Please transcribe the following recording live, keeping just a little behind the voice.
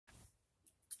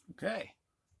Okay.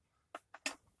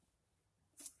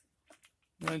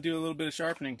 I'm going to do a little bit of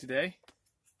sharpening today.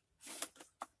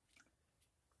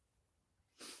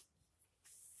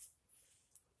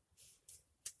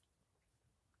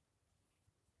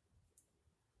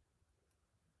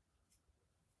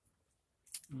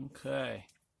 Okay.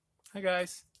 Hi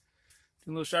guys.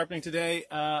 Doing a little sharpening today.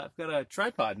 I've got a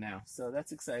tripod now, so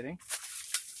that's exciting.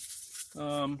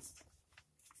 So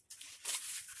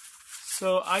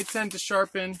I tend to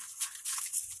sharpen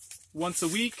once a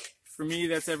week. For me,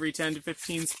 that's every 10 to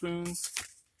 15 spoons.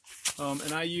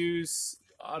 And I use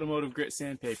automotive grit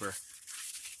sandpaper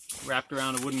wrapped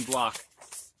around a wooden block.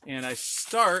 And I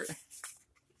start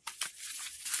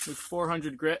with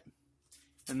 400 grit,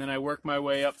 and then I work my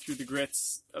way up through the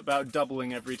grits, about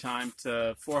doubling every time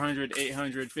to 400,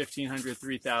 800, 1500,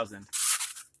 3000.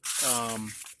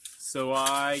 So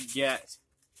I get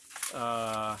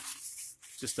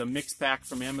just a mix pack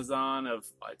from Amazon of,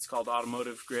 it's called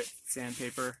automotive grit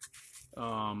sandpaper,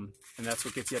 and that's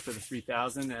what gets you up to the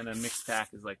 3000, and a mix pack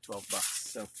is like 12 bucks.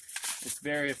 So it's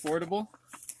very affordable.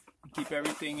 I keep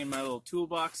everything in my little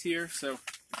toolbox here. So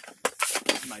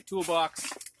my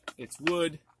toolbox, it's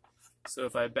wood, so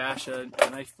if I bash a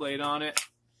knife blade on it,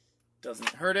 it doesn't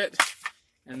hurt it.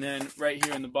 And then right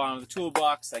here in the bottom of the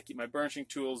toolbox, I keep my burnishing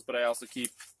tools, but I also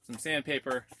keep some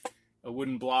sandpaper, a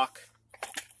wooden block,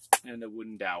 and a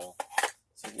wooden dowel.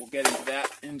 So we'll get into that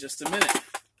in just a minute.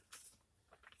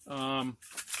 So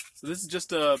this is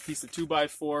just a piece of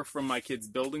 2x4 from my kids'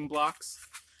 building blocks.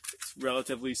 It's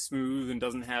relatively smooth and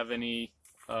doesn't have any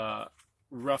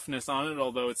roughness on it,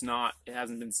 although it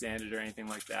hasn't been sanded or anything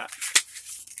like that.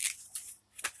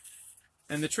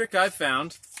 And the trick I've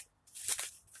found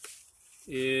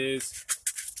is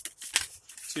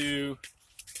to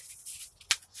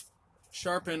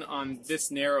sharpen on this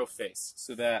narrow face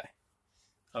so that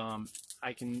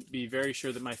I can be very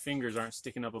sure that my fingers aren't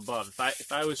sticking up above.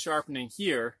 If I was sharpening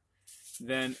here,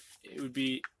 then it would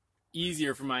be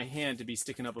easier for my hand to be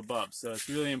sticking up above. So it's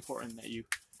really important that you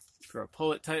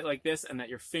pull it tight like this and that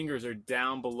your fingers are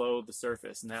down below the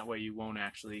surface, and that way you won't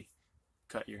actually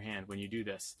cut your hand when you do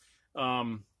this.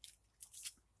 So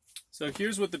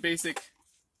here's what the basic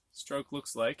stroke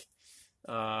looks like.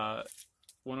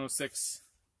 106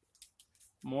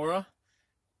 Mora.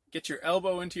 Get your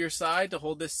elbow into your side to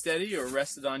hold this steady, or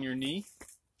rest it on your knee.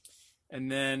 And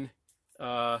then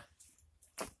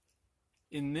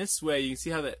in this way, you can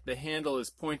see how the handle is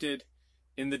pointed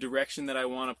in the direction that I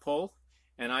want to pull.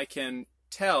 And I can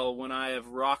tell when I have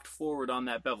rocked forward on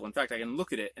that bevel. In fact, I can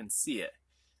look at it and see it.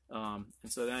 And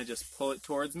so then I just pull it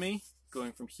towards me,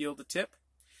 going from heel to tip.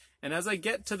 And as I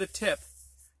get to the tip,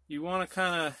 you want to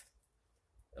kind of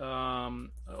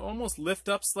almost lift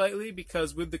up slightly,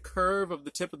 because with the curve of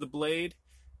the tip of the blade,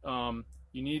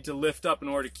 you need to lift up in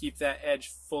order to keep that edge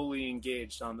fully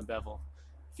engaged on the bevel.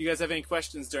 If you guys have any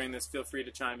questions during this, feel free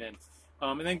to chime in.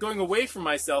 And then going away from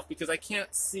myself, because I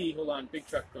can't see, hold on, big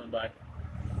truck going by.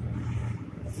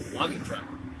 Logging truck.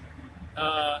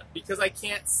 Because I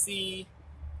can't see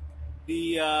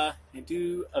I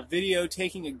do a video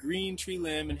taking a green tree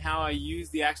limb and how I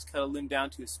use the axe to cut a limb down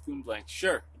to a spoon blank.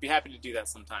 Sure, I'd be happy to do that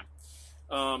sometime.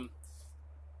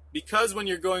 Because when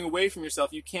you're going away from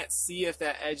yourself, you can't see if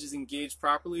that edge is engaged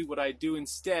properly. What I do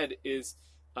instead is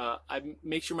I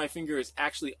make sure my finger is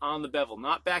actually on the bevel,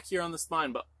 not back here on the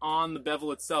spine, but on the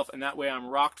bevel itself, and that way I'm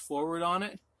rocked forward on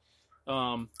it,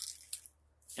 and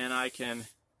I can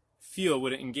feel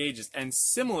what it engages. And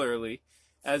similarly,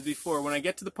 as before, when I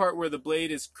get to the part where the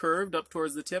blade is curved up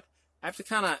towards the tip, I have to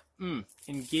kind of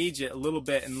engage it a little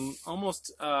bit, and almost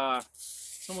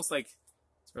it's almost like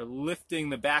sort of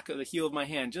lifting the back of the heel of my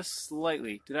hand just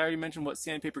slightly. Did I already mention what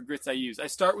sandpaper grits I use? I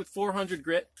start with 400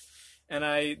 grit, and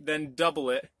I then double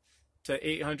it to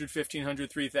 800,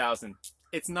 1500, 3000.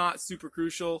 It's not super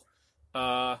crucial,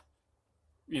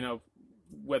 you know,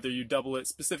 whether you double it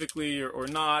specifically or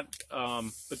not,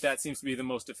 but that seems to be the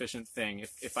most efficient thing.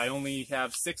 If I only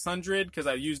have 600 because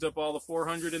I used up all the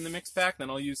 400 in the mix pack, then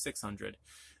I'll use 600.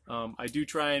 I do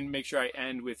try and make sure I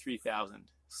end with 3000.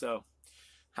 So,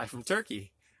 hi from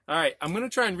Turkey. All right, I'm going to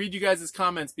try and read you guys'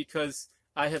 comments because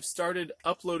I have started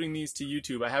uploading these to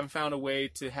YouTube. I haven't found a way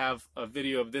to have a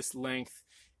video of this length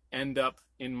end up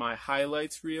in my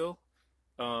highlights reel.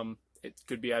 It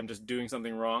could be I'm just doing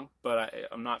something wrong, but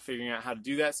I'm not figuring out how to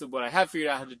do that. So what I have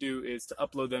figured out how to do is to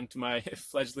upload them to my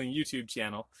fledgling YouTube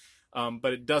channel,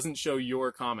 but it doesn't show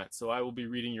your comments. So I will be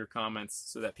reading your comments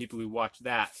so that people who watch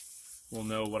that will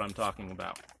know what I'm talking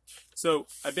about. So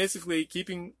I basically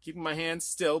keeping my hands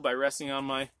still by resting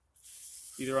on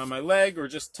either on my leg or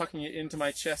just tucking it into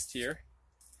my chest here,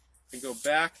 and go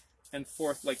back and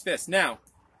forth like this. Now,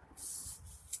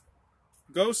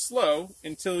 go slow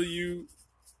until you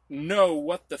know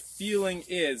what the feeling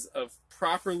is of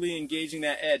properly engaging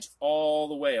that edge all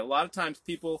the way. A lot of times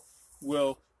people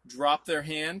will drop their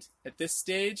hand at this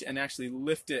stage and actually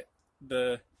lift it,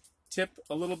 the tip,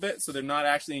 a little bit, so they're not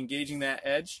actually engaging that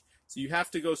edge. So you have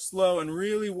to go slow and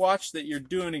really watch that you're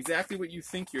doing exactly what you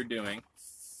think you're doing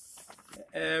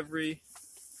every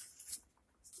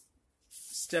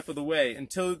step of the way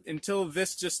until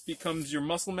this just becomes your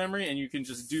muscle memory and you can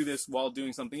just do this while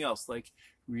doing something else, like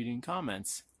reading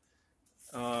comments.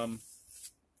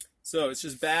 So it's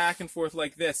just back and forth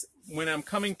like this. When I'm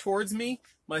coming towards me,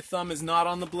 my thumb is not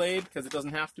on the blade because it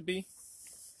doesn't have to be.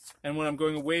 And when I'm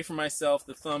going away from myself,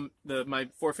 my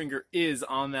forefinger is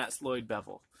on that Sloyd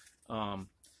bevel,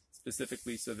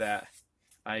 specifically so that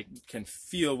I can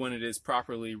feel when it is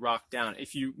properly rocked down.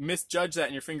 If you misjudge that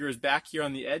and your finger is back here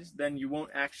on the edge, then you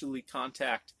won't actually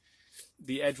contact,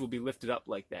 the edge will be lifted up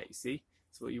like that, you see?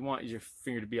 So what you want is your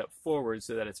finger to be up forward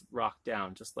so that it's rocked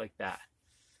down, just like that.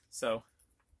 So,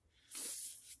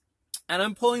 and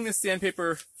I'm pulling this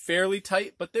sandpaper fairly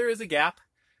tight, but there is a gap.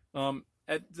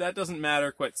 That doesn't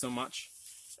matter quite so much.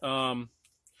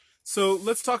 So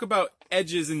let's talk about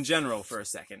edges in general for a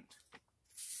second.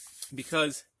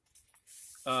 Because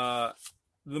the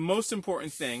most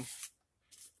important thing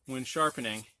when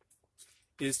sharpening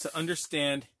is to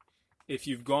understand if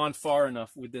you've gone far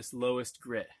enough with this lowest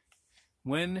grit.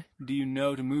 When do you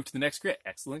know to move to the next grit?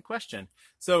 Excellent question.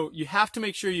 So you have to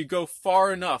make sure you go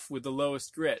far enough with the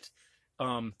lowest grit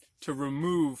to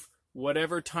remove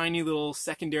whatever tiny little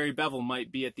secondary bevel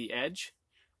might be at the edge,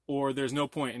 or there's no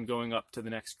point in going up to the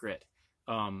next grit.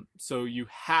 So you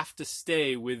have to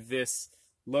stay with this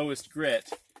lowest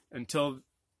grit until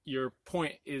your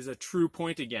point is a true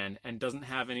point again and doesn't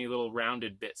have any little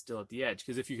rounded bit still at the edge.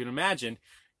 Because if you can imagine,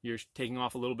 you're taking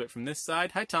off a little bit from this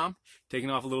side. Hi, Tom.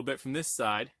 Taking off a little bit from this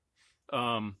side.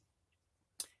 And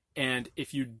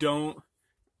if you don't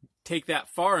take that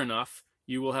far enough,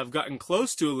 you will have gotten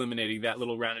close to eliminating that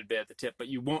little rounded bit at the tip, but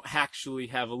you won't actually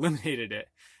have eliminated it.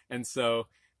 And so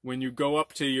when you go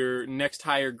up to your next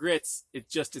higher grits,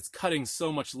 it's cutting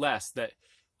so much less that,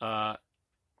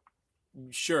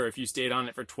 sure, if you stayed on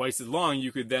it for twice as long,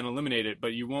 you could then eliminate it,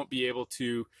 but you won't be able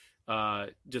to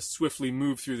just swiftly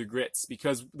move through the grits,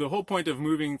 because the whole point of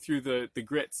moving through the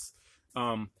grits,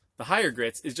 the higher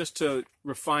grits, is just to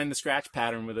refine the scratch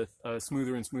pattern with a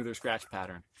smoother and smoother scratch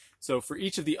pattern. So for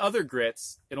each of the other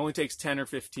grits, it only takes 10 or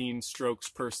 15 strokes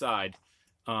per side.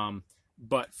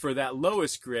 But for that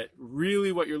lowest grit,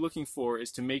 really what you're looking for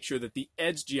is to make sure that the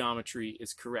edge geometry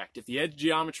is correct. If the edge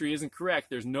geometry isn't correct,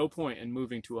 there's no point in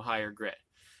moving to a higher grit.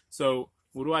 So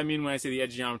what do I mean when I say the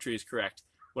edge geometry is correct?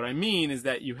 What I mean is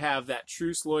that you have that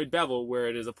true Sloyd bevel where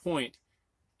it is a point,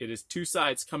 it is two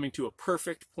sides coming to a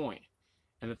perfect point,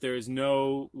 and that there is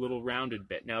no little rounded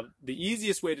bit. Now, the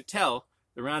easiest way to tell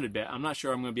the rounded bit, I'm not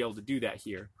sure I'm going to be able to do that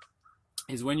here,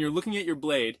 is when you're looking at your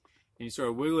blade and you sort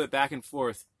of wiggle it back and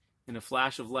forth in a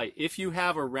flash of light. If you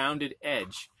have a rounded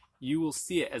edge, you will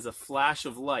see it as a flash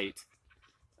of light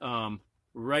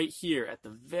right here at the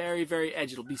very, very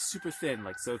edge. It'll be super thin,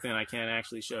 like so thin I can't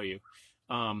actually show you.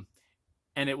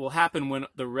 And it will happen when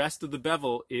the rest of the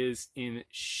bevel is in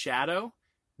shadow.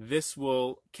 This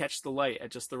will catch the light at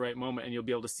just the right moment, and you'll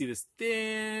be able to see this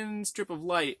thin strip of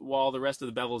light while the rest of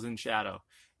the bevel is in shadow.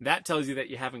 That tells you that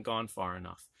you haven't gone far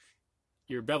enough.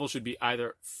 Your bevel should be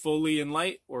either fully in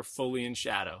light or fully in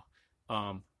shadow,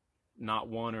 not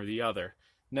one or the other.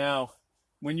 Now,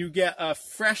 when you get a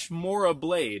fresh Mora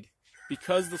blade,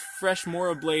 because the fresh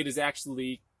Mora blade is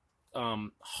actually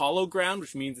hollow ground,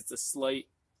 which means it's a slight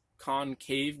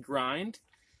concave grind,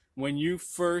 when you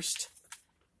first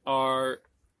are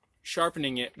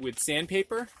sharpening it with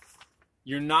sandpaper,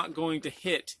 you're not going to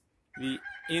hit the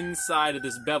inside of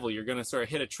this bevel. You're going to sort of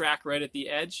hit a track right at the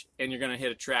edge, and you're going to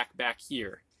hit a track back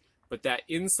here. But that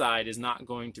inside is not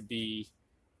going to be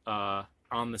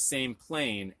on the same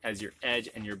plane as your edge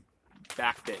and your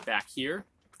back bit back here.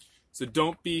 So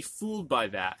don't be fooled by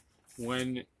that.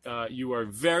 When you are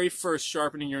very first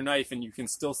sharpening your knife and you can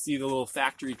still see the little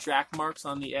factory track marks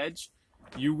on the edge,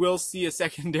 you will see a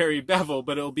secondary bevel,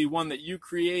 but it'll be one that you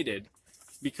created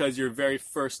because your very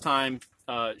first time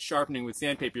sharpening with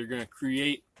sandpaper, you're going to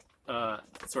create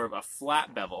sort of a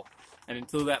flat bevel. And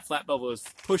until that flat bevel is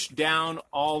pushed down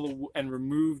and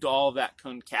removed all of that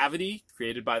concavity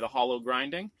created by the hollow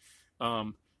grinding,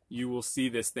 you will see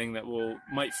this thing that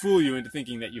might fool you into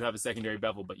thinking that you have a secondary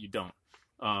bevel, but you don't.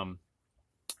 The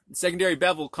secondary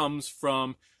bevel comes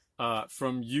from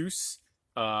use,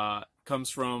 comes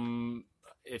from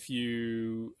if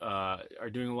you are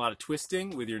doing a lot of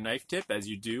twisting with your knife tip, as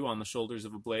you do on the shoulders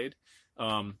of a blade.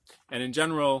 And in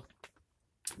general,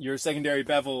 your secondary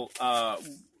bevel,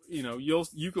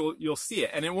 you'll see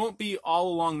it, and it won't be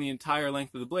all along the entire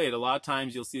length of the blade. A lot of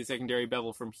times you'll see a secondary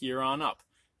bevel from here on up,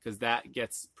 because that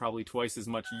gets probably twice as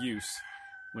much use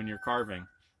when you're carving.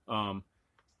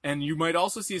 And you might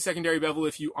also see a secondary bevel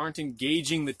if you aren't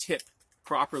engaging the tip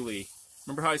properly.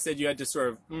 Remember how I said you had to sort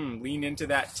of lean into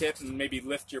that tip and maybe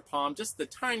lift your palm just the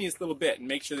tiniest little bit and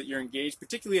make sure that you're engaged,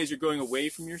 particularly as you're going away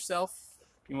from yourself.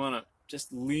 You want to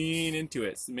just lean into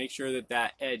it to make sure that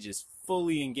that edge is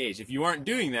fully engaged. If you aren't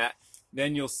doing that,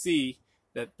 then you'll see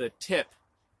that the tip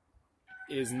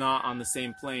is not on the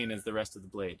same plane as the rest of the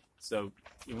blade. So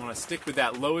you want to stick with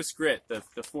that lowest grit, the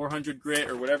 400 grit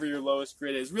or whatever your lowest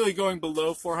grit is. Really going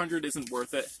below 400 isn't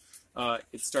worth it.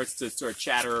 It starts to sort of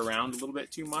chatter around a little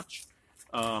bit too much.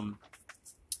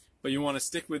 But you want to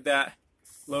stick with that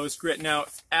lowest grit. Now,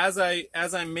 as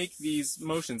I make these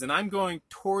motions, and I'm going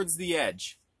towards the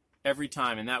edge every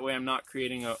time, and that way I'm not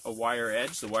creating a wire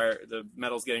edge. The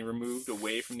metal's getting removed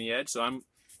away from the edge. So I'm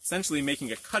essentially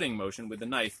making a cutting motion with the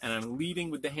knife, and I'm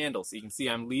leading with the handle. So you can see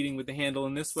I'm leading with the handle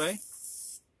in this way.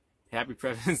 Happy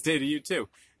President's Day to you too.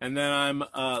 And then I'm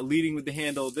leading with the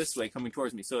handle this way, coming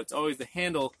towards me. So it's always the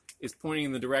handle is pointing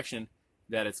in the direction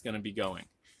that it's going to be going.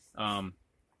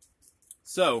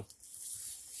 So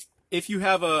if you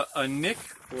have a nick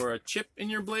or a chip in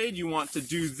your blade, you want to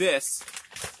do this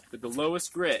with the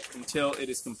lowest grit until it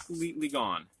is completely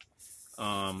gone.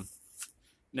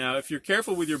 Now, if you're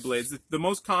careful with your blades, the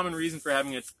most common reason for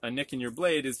having a nick in your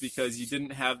blade is because you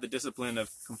didn't have the discipline of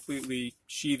completely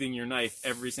sheathing your knife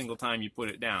every single time you put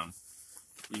it down.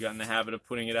 You got in the habit of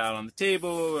putting it out on the table,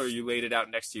 or you laid it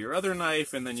out next to your other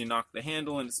knife, and then you knocked the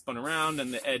handle and it spun around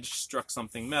and the edge struck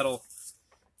something metal,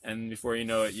 and before you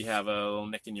know it, you have a little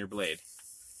nick in your blade.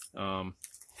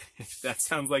 If that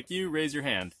sounds like you, raise your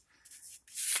hand.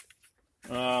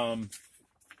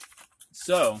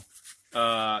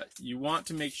 You want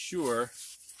to make sure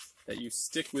that you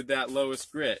stick with that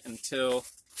lowest grit until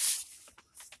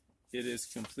it is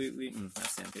completely, that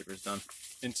sandpaper is done,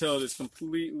 until it is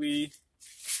completely,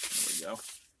 there we go,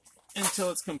 until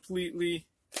it's completely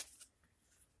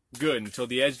good, until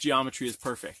the edge geometry is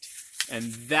perfect.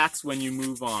 And that's when you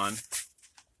move on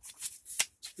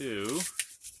to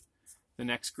the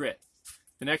next grit.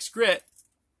 The next grit,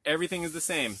 everything is the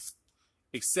same,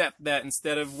 except that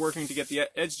instead of working to get the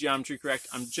edge geometry correct,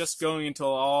 I'm just going until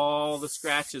all the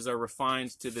scratches are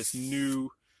refined to this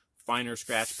new, finer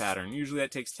scratch pattern. Usually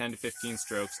that takes 10 to 15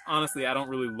 strokes. Honestly, I don't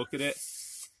really look at it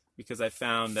because I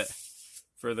found that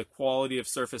for the quality of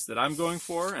surface that I'm going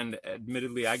for, and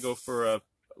admittedly I go for a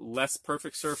less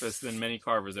perfect surface than many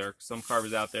carvers. There are some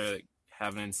carvers out there that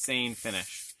have an insane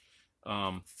finish.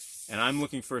 And I'm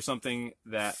looking for something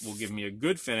that will give me a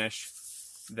good finish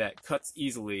that cuts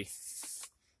easily.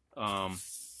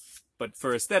 But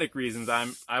for aesthetic reasons,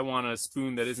 I want a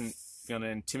spoon that isn't going to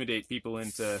intimidate people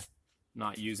into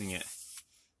not using it,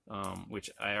 which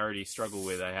I already struggle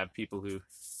with. I have people who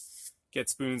get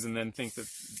spoons and then think that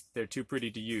they're too pretty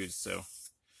to use. So,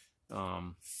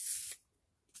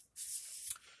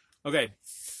 okay,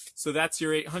 so that's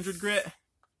your 800 grit,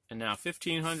 and now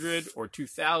 1500 or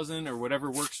 2000 or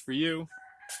whatever works for you.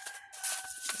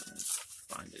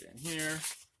 Find it in here.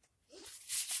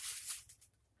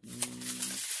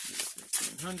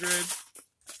 1500.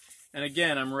 And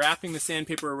again, I'm wrapping the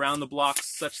sandpaper around the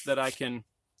blocks such that I can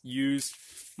use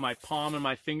my palm and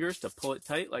my fingers to pull it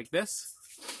tight like this.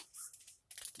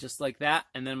 Just like that.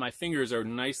 And then my fingers are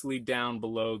nicely down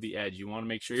below the edge. You want to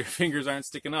make sure your fingers aren't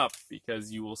sticking up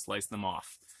because you will slice them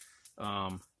off.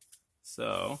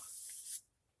 So,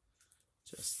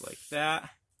 just like that.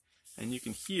 And you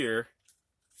can hear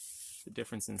the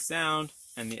difference in sound,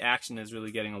 and the action is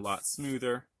really getting a lot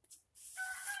smoother.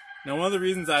 Now, one of the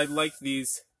reasons I like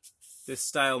this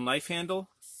style knife handle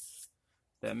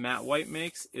that Matt White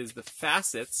makes is the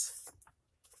facets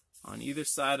on either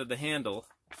side of the handle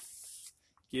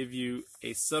give you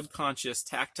a subconscious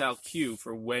tactile cue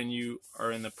for when you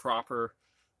are in the proper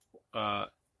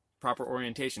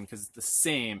orientation, because it's the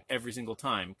same every single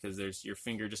time, because your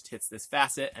finger just hits this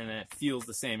facet and then it feels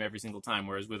the same every single time,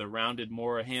 whereas with a rounded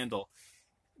Mora handle,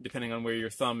 depending on where your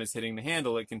thumb is hitting the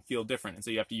handle, it can feel different. And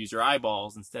so you have to use your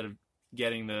eyeballs instead of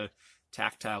getting the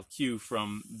tactile cue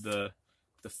from the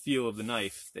feel of the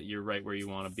knife that you're right where you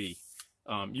want to be.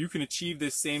 You can achieve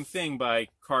this same thing by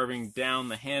carving down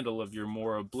the handle of your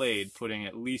Mora blade, putting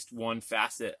at least one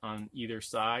facet on either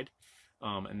side,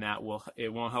 and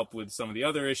it won't help with some of the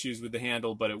other issues with the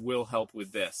handle, but it will help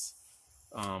with this,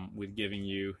 with giving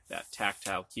you that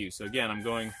tactile cue. So again, I'm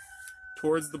going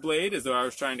towards the blade as though I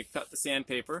was trying to cut the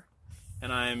sandpaper,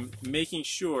 and I'm making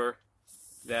sure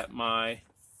that my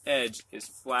edge is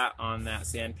flat on that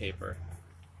sandpaper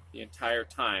the entire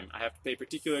time. I have to pay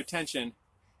particular attention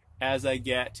as I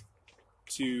get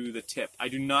to the tip. I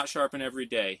do not sharpen every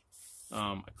day.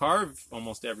 I carve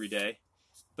almost every day,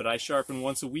 but I sharpen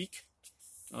once a week,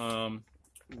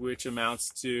 which amounts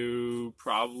to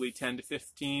probably 10 to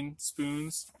 15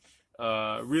 spoons.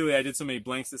 Really, I did so many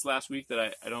blanks this last week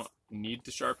that I don't need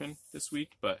to sharpen this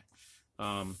week, but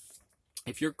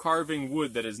if you're carving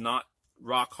wood that is not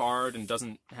rock hard and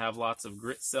doesn't have lots of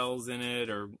grit cells in it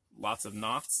or lots of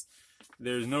knots,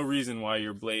 there's no reason why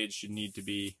your blade should need to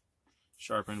be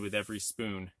sharpened with every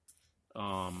spoon.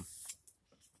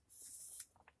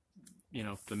 You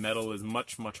know, the metal is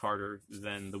much, much harder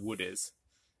than the wood is,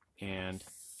 and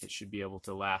it should be able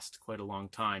to last quite a long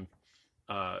time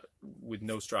with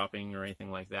no stropping or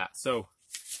anything like that. So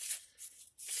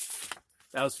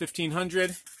that was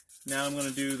 1500. Now I'm going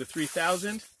to do the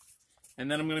 3000, and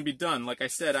then I'm going to be done. Like I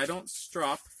said, I don't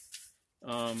strop,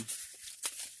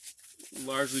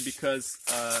 largely because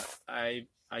I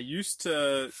used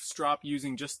to strop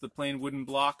using just the plain wooden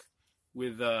block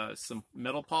with some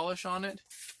metal polish on it,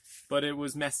 but it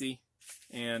was messy,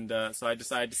 and so I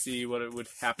decided to see what it would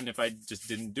happen if I just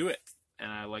didn't do it,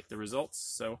 and I like the results,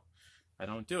 so I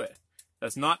don't do it.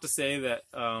 That's not to say that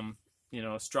you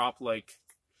know, a strop like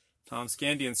Tom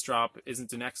Scandian's strop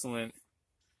isn't an excellent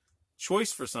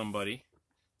choice for somebody,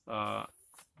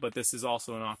 but this is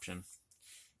also an option.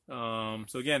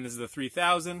 So again, this is the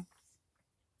 3000,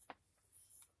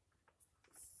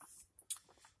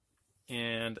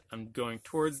 and I'm going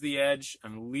towards the edge.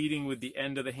 I'm leading with the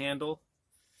end of the handle,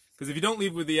 because if you don't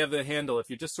lead with the end of the handle, if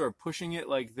you're just sort of pushing it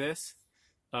like this,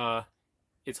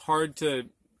 it's hard to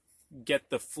get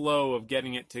the flow of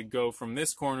getting it to go from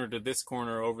this corner to this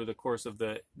corner over the course of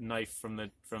the knife from the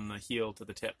heel to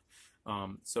the tip.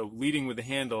 So leading with the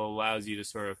handle allows you to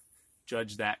sort of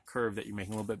judge that curve that you're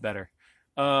making a little bit better.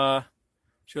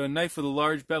 Show a knife with a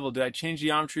large bevel. Did I change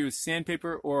geometry with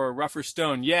sandpaper or a rougher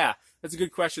stone? Yeah, that's a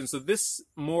good question. So this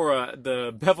Mora,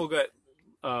 the bevel got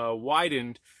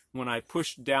widened when I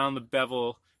pushed down the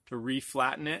bevel to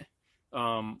re-flatten it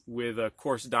with a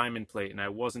coarse diamond plate, and I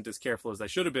wasn't as careful as I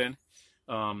should have been.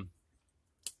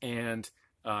 And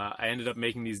I ended up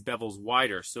making these bevels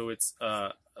wider, so it's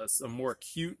a more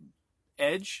acute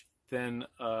edge than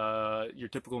your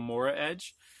typical Mora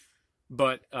edge,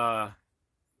 but I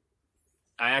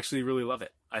actually really love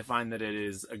it. I find that it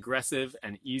is aggressive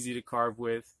and easy to carve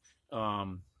with,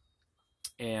 and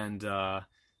I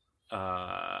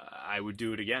would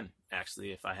do it again.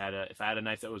 Actually, if I had a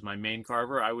knife that was my main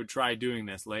carver, I would try doing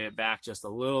this. Lay it back just a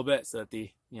little bit so that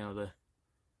the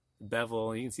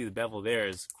bevel, you can see the bevel there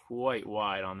is quite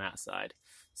wide on that side.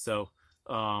 So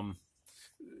some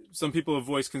people have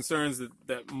voiced concerns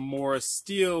that Mora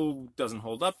steel doesn't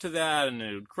hold up to that and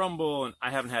it would crumble, and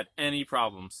I haven't had any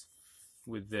problems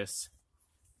with this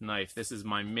knife. This is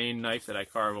my main knife that I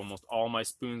carve almost all my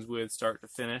spoons with, start to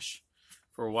finish.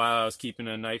 For a while I was keeping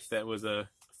a knife that was a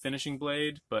finishing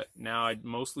blade, but now I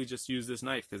mostly just use this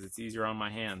knife because it's easier on my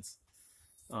hands.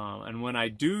 And when I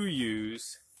do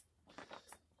use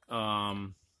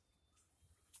a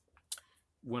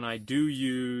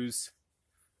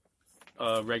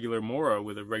regular Mora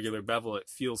with a regular bevel, it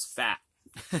feels fat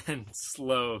and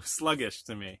sluggish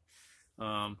to me.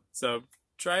 So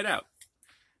try it out.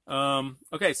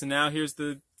 Okay, so now here's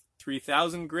the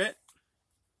 3000 grit,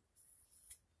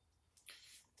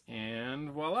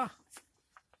 and voila.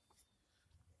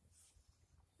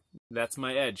 That's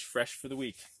my edge, fresh for the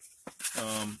week.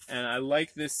 And I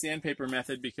like this sandpaper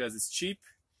method because it's cheap,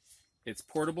 it's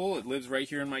portable, it lives right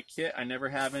here in my kit. I never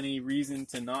have any reason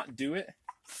to not do it,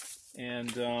 and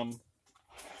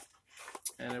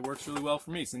it works really well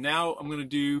for me. So now I'm going to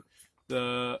do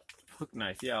the hook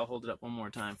knife. Yeah, I'll hold it up one more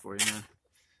time for you, man.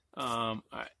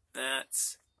 Alright,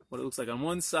 that's what it looks like on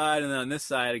one side, and then on this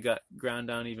side it got ground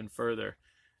down even further.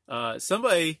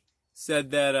 Somebody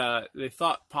said that they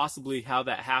thought possibly how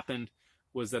that happened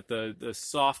was that the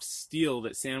soft steel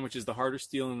that sandwiches the harder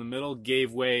steel in the middle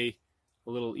gave way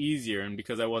a little easier, and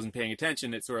because I wasn't paying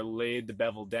attention, it sort of laid the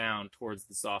bevel down towards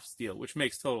the soft steel, which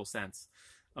makes total sense.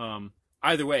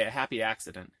 Either way, a happy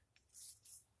accident.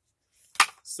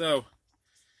 So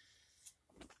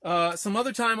some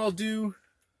other time I'll do,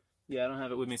 I don't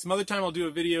have it with me. Some other time I'll do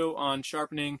a video on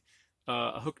sharpening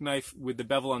a hook knife with the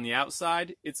bevel on the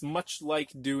outside. It's much like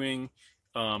doing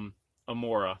a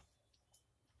Mora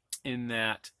in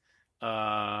that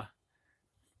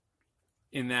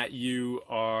you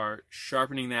are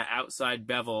sharpening that outside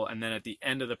bevel, and then at the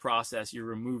end of the process you're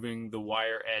removing the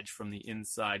wire edge from the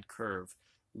inside curve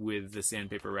with the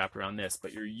sandpaper wrapped around this.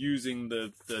 But you're using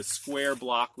the square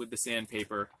block with the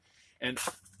sandpaper, And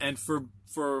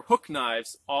for hook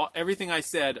knives, everything I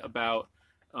said about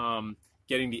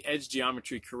getting the edge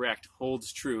geometry correct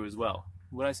holds true as well.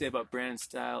 What I say about brand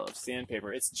style of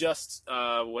sandpaper? It's just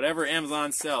whatever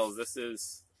Amazon sells. This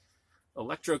is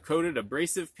electro-coated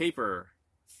abrasive paper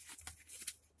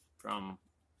from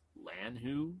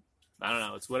Lanhu. I don't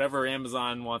know. It's whatever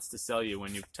Amazon wants to sell you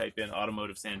when you type in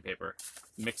automotive sandpaper.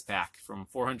 Mix pack from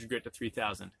 400 grit to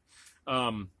 3000.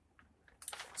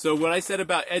 So what I said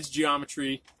about edge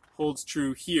geometry holds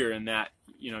true here in that,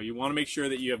 you want to make sure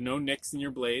that you have no nicks in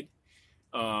your blade.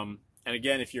 And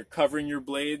again, if you're covering your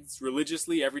blades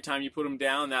religiously every time you put them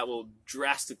down, that will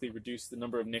drastically reduce the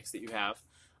number of nicks that you have.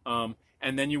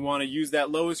 And then you want to use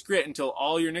that lowest grit until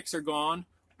all your nicks are gone,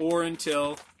 or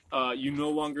until you no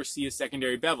longer see a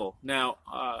secondary bevel. Now,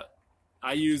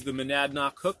 I use the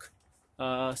Monadnock hook.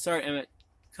 Sorry, Emmett,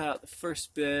 cut out the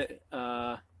first bit.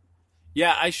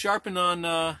 Yeah, I sharpen on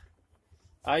a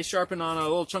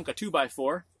little chunk of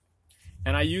 2x4,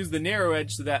 and I use the narrow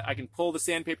edge so that I can pull the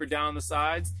sandpaper down the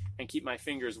sides and keep my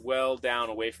fingers well down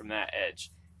away from that edge.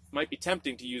 It might be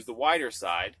tempting to use the wider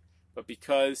side, but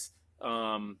because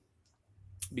I'm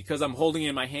holding it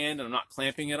in my hand and I'm not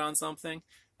clamping it on something,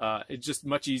 it's just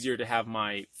much easier to have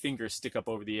my fingers stick up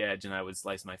over the edge and I would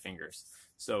slice my fingers.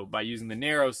 So by using the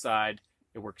narrow side,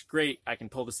 it works great. I can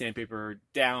pull the sandpaper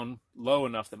down low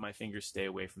enough that my fingers stay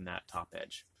away from that top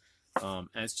edge. And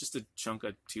it's just a chunk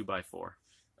of 2x4.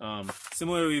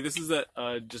 Similarly, this is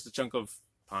just a chunk of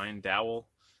pine dowel.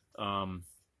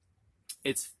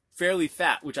 It's fairly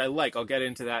fat, which I like. I'll get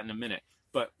into that in a minute.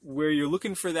 But where you're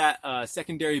looking for that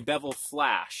secondary bevel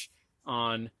flash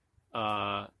on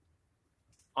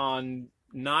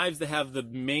knives that have the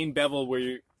main bevel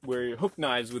where your hook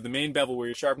knives with the main bevel where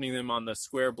you're sharpening them on the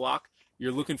square block,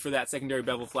 you're looking for that secondary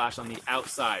bevel flash on the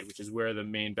outside, which is where the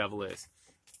main bevel is.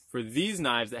 For these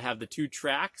knives that have the two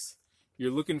tracks,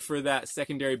 you're looking for that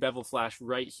secondary bevel flash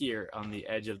right here on the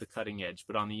edge of the cutting edge,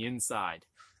 but on the inside.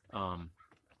 And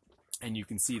you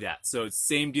can see that. So it's the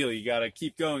same deal. You got to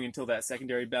keep going until that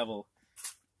secondary bevel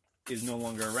is no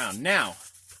longer around. Now,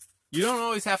 you don't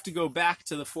always have to go back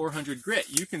to the 400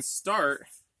 grit. You can start,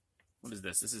 what is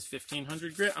this? This is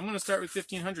 1500 grit. I'm going to start with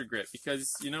 1500 grit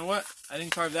because you know what? I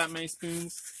didn't carve that many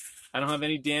spoons. I don't have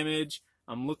any damage.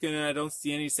 I'm looking and I don't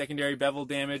see any secondary bevel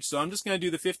damage. So I'm just going to do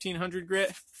the 1500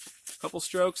 grit, a couple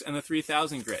strokes, and the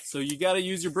 3000 grit. So you got to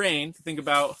use your brain to think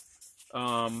about,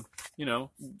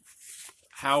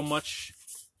 how much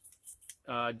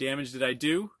damage did I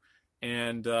do,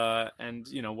 and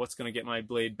what's going to get my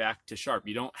blade back to sharp.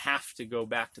 You don't have to go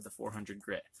back to the 400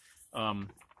 grit.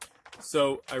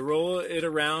 So I roll it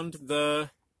around the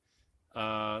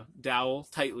dowel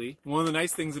tightly. One of the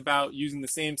nice things about using the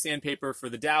same sandpaper for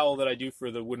the dowel that I do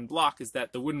for the wooden block is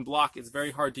that the wooden block is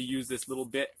very hard to use this little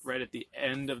bit right at the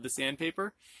end of the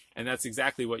sandpaper, and that's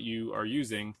exactly what you are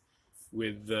using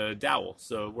with the dowel,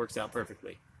 so it works out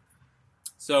perfectly.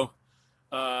 So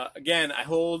again, I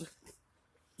hold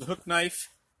the hook knife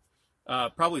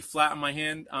probably flat on my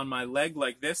hand, on my leg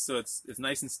like this, so it's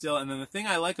nice and still. And then the thing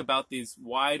I like about these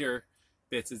wider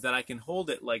bits is that I can hold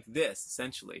it like this,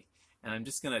 essentially. And I'm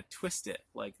just going to twist it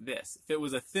like this. If it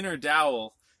was a thinner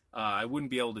dowel, I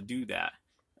wouldn't be able to do that.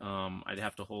 I'd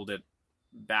have to hold it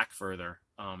back further.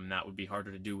 That would be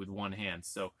harder to do with one hand.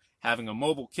 So having a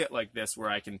mobile kit like this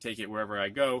where I can take it wherever I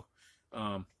go,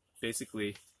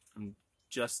 basically I'm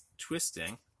just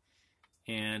twisting,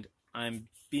 and I'm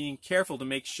being careful to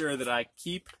make sure that I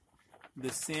keep the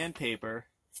sandpaper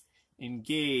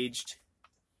engaged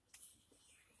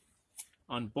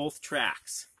on both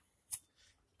tracks.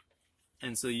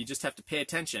 And so you just have to pay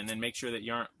attention and make sure that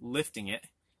you aren't lifting it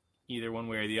either one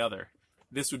way or the other.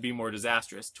 This would be more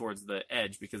disastrous towards the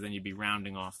edge because then you'd be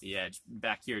rounding off the edge.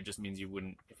 Back here it just means you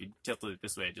wouldn't, if you tilted it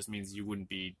this way, it just means you wouldn't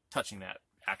be touching that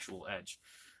actual edge.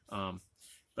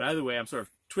 But either way, I'm sort of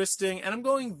twisting, and I'm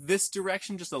going this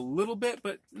direction just a little bit,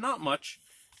 but not much.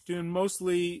 Doing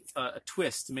mostly a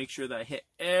twist to make sure that I hit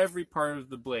every part of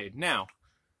the blade. Now,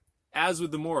 as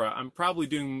with the Mora, I'm probably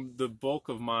doing the bulk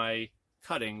of my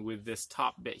cutting with this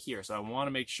top bit here, so I want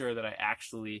to make sure that I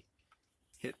actually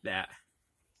hit that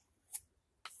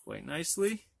quite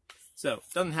nicely. So,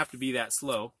 it doesn't have to be that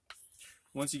slow.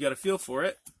 Once you got a feel for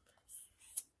it,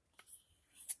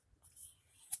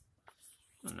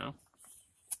 I don't know,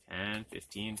 10,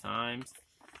 15 times.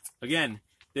 Again,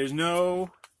 there's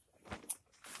no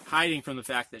hiding from the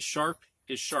fact that sharp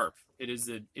is sharp. It is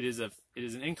an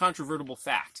incontrovertible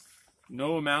fact.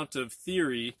 No amount of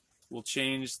theory will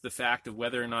change the fact of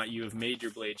whether or not you have made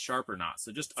your blade sharp or not.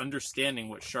 So just understanding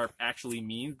what sharp actually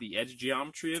means, the edge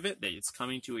geometry of it, that it's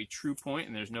coming to a true point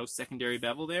and there's no secondary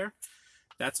bevel there,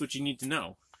 that's what you need to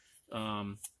know.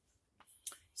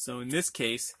 So in this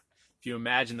case, if you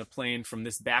imagine the plane from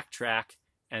this backtrack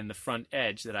and the front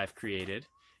edge that I've created,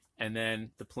 and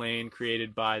then the plane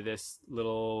created by this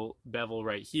little bevel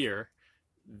right here,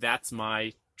 that's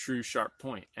my true sharp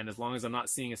point. And as long as I'm not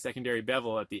seeing a secondary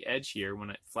bevel at the edge here when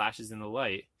it flashes in the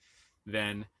light,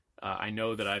 then I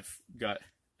know that I've got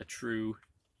a true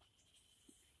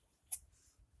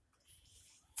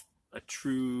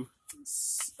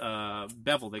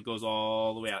bevel that goes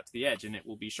all the way out to the edge, and it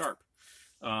will be sharp.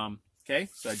 Okay,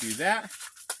 so I do that,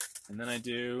 and then I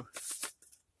do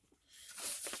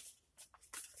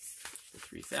the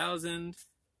 3,000.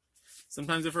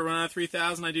 Sometimes if I run out of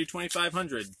 3,000, I do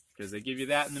 2,500, because they give you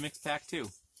that in the mix pack too.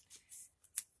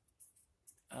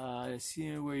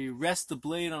 See where you rest the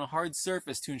blade on a hard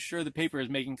surface to ensure the paper is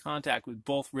making contact with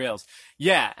both rails.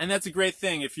 Yeah, and that's a great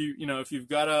thing. If if you've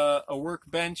got a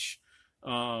workbench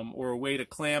or a way to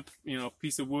clamp a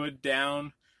piece of wood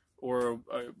down, or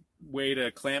a way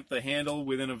to clamp the handle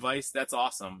within a vise, that's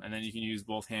awesome. And then you can use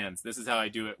both hands. This is how I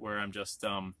do it, where I'm just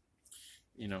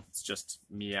it's just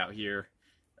me out here.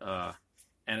 And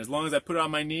as long as I put it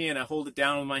on my knee and I hold it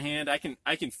down with my hand, I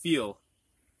can feel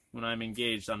when I'm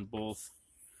engaged on both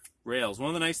rails. One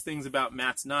of the nice things about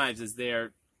Matt's knives is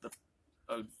they're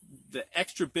the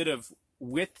extra bit of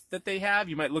width that they have.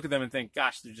 You might look at them and think,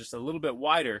 gosh, they're just a little bit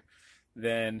wider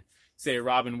than, say, a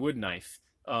Robin Wood knife.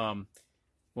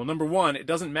 Well, number one, it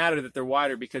doesn't matter that they're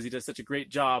wider, because he does such a great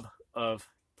job of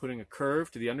putting a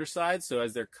curve to the underside. So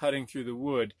as they're cutting through the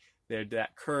wood,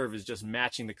 that curve is just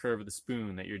matching the curve of the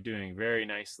spoon that you're doing very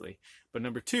nicely. But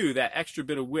number two, that extra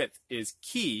bit of width is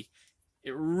key.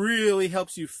 It really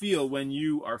helps you feel when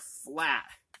you are flat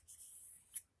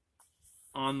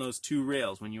on those two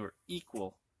rails, when you are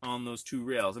equal on those two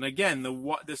rails. And again,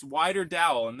 this wider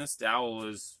dowel, and this dowel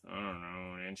is, I don't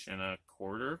know, 1.25 inches,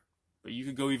 but you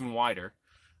could go even wider.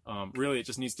 Really, it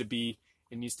just needs to be,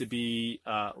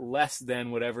 less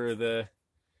than whatever the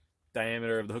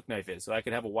diameter of the hook knife is. So I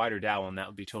could have a wider dowel and that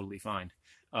would be totally fine.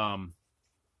 The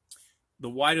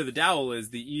wider the dowel is,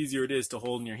 the easier it is to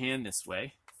hold in your hand this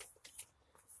way.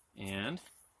 And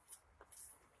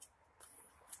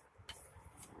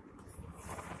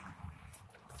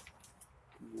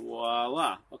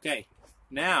voila. Okay,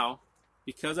 now,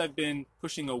 because I've been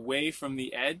pushing away from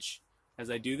the edge as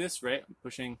I do this, right? I'm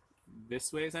pushing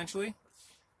this way essentially.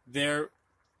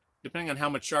 Depending on how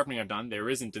much sharpening I've done, there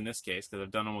isn't in this case because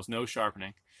I've done almost no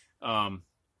sharpening.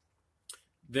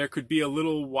 There could be a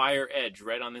little wire edge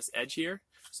right on this edge here.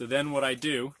 So then what I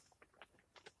do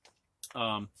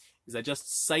is I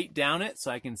just sight down it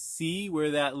so I can see where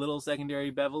that little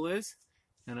secondary bevel is,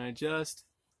 and I just,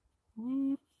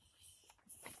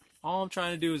 all I'm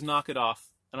trying to do is knock it off.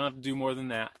 I don't have to do more than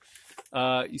that.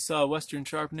 You saw Western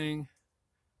sharpening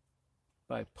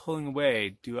by pulling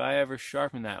away. Do I ever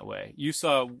sharpen that way? You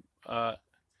saw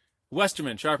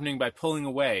Westerman sharpening by pulling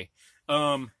away.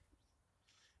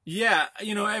 Yeah,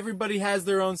 everybody has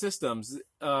their own systems.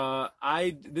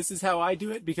 This is how I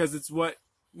do it because it's what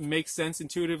makes sense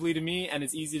intuitively to me, and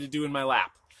it's easy to do in my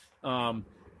lap.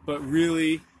 But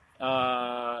really,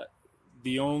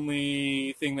 the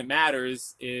only thing that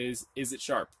matters is it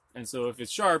sharp? And so if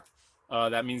it's sharp,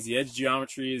 that means the edge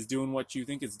geometry is doing what you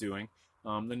think it's doing.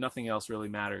 Then nothing else really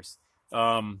matters.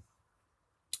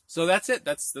 So that's it.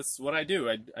 That's what I do.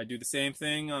 I do the same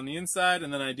thing on the inside,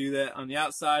 and then I do that on the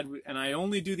outside, and I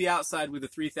only do the outside with the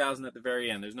 3,000 at the very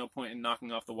end. There's no point in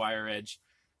knocking off the wire edge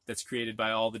that's created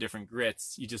by all the different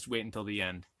grits. You just wait until the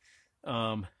end.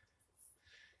 I'm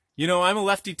a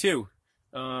lefty too.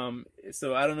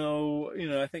 So I don't know,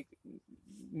 I think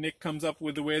Nick comes up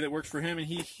with the way that works for him, and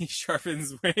he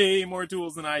sharpens way more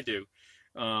tools than I do.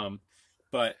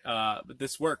 But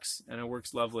this works, and it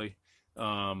works lovely.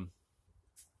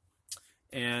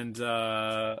 And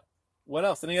what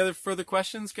else? Any other further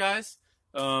questions, guys?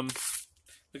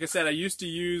 Like I said, I used to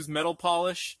use metal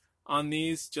polish on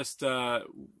these just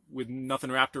with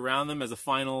nothing wrapped around them as a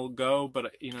final go,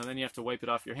 but then you have to wipe it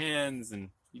off your hands, and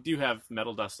you do have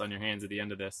metal dust on your hands at the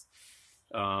end of this.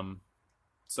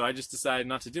 So I just decided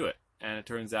not to do it, and it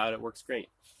turns out it works great.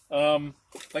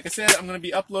 Like I said, I'm going to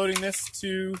be uploading this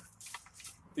to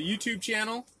the YouTube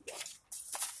channel,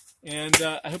 and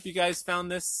I hope you guys found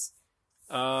this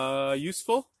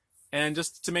useful. And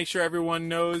just to make sure everyone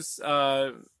knows,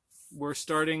 we're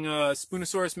starting a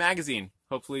Spoonosaurus magazine.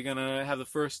 Hopefully gonna have the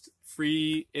first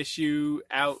free issue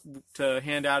out to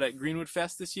hand out at Greenwood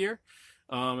Fest this year,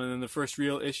 and then the first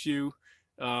real issue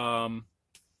out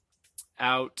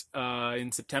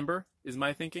in September is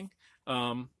my thinking.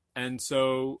 And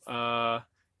so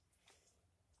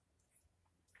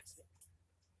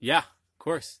yeah, of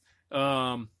course.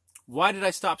 why did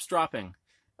I stop stropping?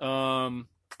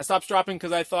 I stopped stropping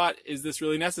because I thought, is this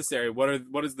really necessary?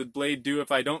 What does the blade do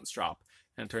if I don't strop?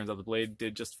 And it turns out the blade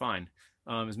did just fine.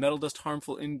 Is metal dust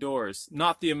harmful indoors?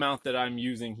 Not the amount that I'm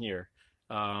using here.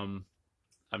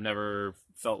 I've never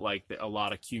felt like a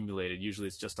lot accumulated. Usually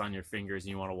it's just on your fingers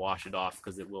and you want to wash it off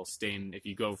because it will stain. If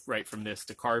you go right from this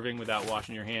to carving without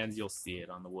washing your hands, you'll see it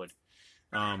on the wood.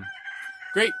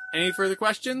 Great. Any further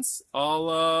questions?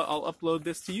 I'll upload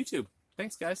this to YouTube.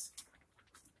 Thanks, guys.